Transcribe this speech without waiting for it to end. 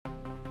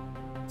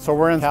So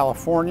we're in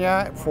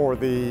California for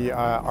the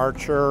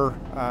Archer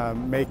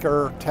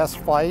Maker test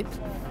flight.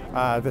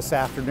 This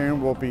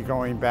afternoon we'll be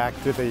going back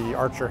to the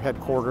Archer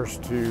headquarters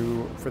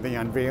for the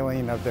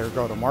unveiling of their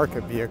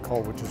go-to-market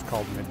vehicle, which is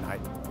called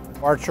Midnight.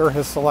 Archer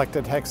has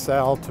selected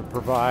Hexcel to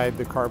provide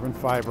the carbon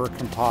fiber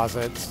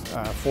composites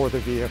for the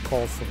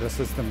vehicle. So this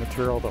is the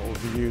material that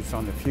will be used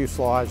on the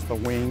fuselage, the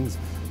wings,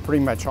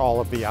 pretty much all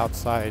of the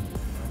outside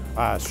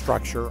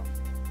structure.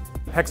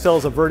 Hexcel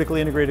is a vertically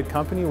integrated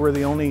company. We're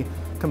the only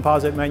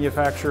composite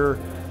manufacturer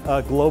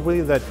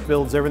globally that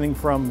builds everything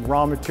from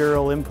raw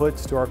material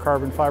inputs to our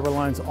carbon fiber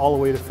lines all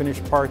the way to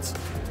finished parts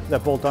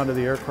that bolt onto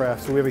the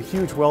aircraft. So we have a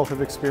huge wealth of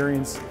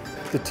experience.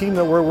 The team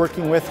that we're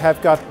working with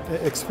have got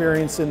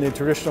experience in the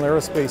traditional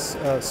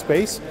aerospace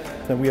space,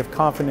 and we have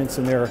confidence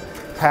in their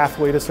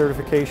pathway to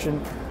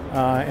certification,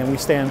 and we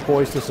stand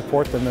poised to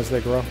support them as they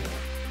grow.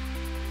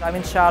 I'm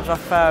in charge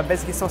of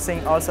basically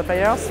sourcing all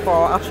suppliers for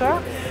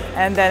Archer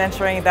and then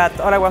ensuring that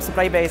all our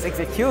supply base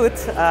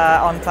execute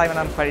on time and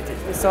on quality.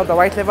 We saw the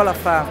right level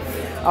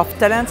of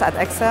talent at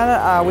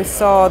Hexcel, we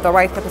saw the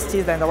right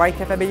capacities and the right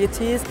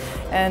capabilities,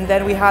 and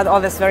then we had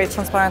all this very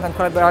transparent and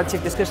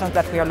collaborative discussions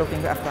that we are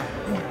looking after.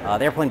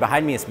 The airplane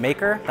behind me is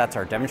Maker. That's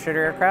our demonstrator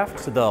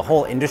aircraft. So the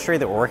whole industry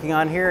that we're working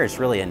on here is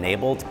really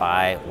enabled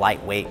by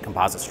lightweight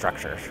composite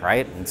structures,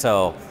 right? And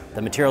so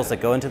the materials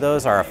that go into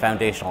those are a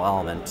foundational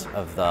element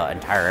of the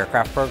entire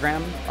aircraft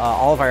program.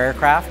 All of our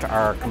aircraft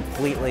are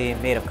completely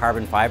made of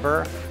carbon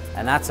fiber,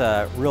 and that's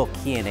a real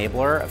key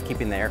enabler of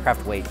keeping the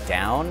aircraft weight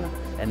down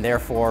and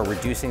therefore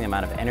reducing the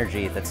amount of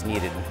energy that's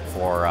needed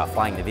for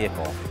flying the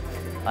vehicle.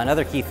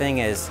 Another key thing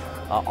is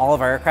all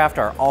of our aircraft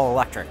are all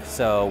electric,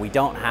 so we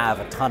don't have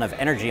a ton of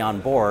energy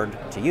on board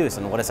to use.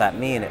 And what does that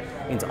mean? It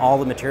means all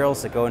the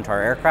materials that go into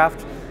our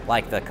aircraft,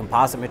 like the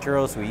composite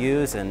materials we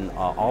use in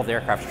all of the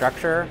aircraft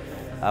structure,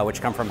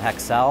 which come from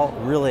Hexcel,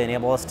 really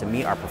enable us to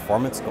meet our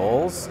performance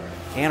goals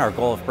and our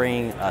goal of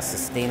bringing a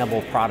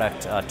sustainable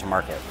product to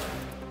market.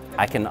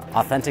 I can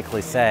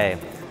authentically say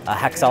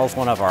Hexcel is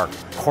one of our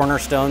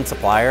cornerstone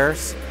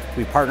suppliers.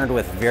 We partnered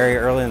with very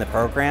early in the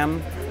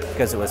program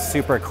because it was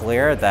super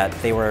clear that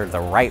they were the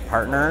right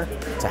partner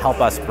to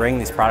help us bring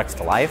these products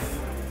to life.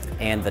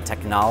 And the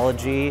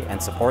technology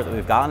and support that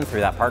we've gotten through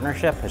that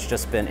partnership has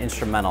just been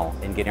instrumental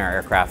in getting our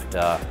aircraft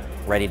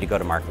ready to go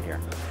to market here.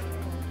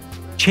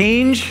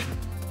 Change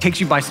takes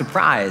you by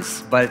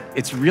surprise, but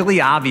it's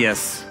really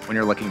obvious when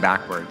you're looking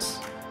backwards.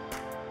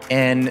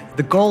 And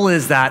the goal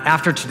is that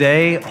after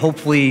today,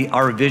 hopefully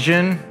our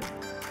vision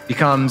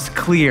becomes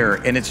clear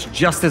and it's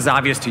just as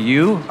obvious to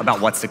you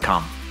about what's to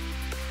come.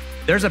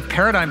 There's a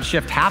paradigm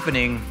shift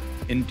happening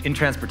in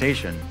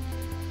transportation.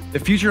 The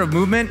future of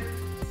movement,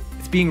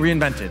 it's being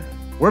reinvented.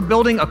 We're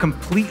building a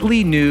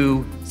completely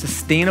new,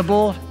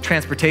 sustainable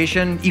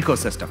transportation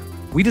ecosystem.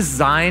 We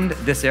designed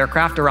this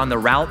aircraft around the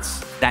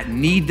routes that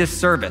need this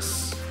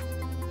service,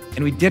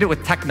 and we did it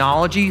with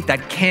technology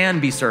that can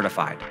be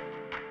certified.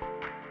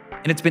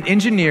 And it's been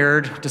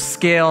engineered to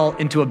scale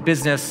into a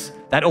business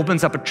that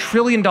opens up a $1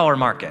 trillion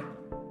market.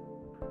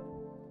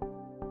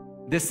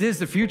 This is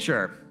the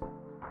future.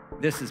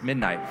 This is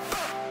Midnight.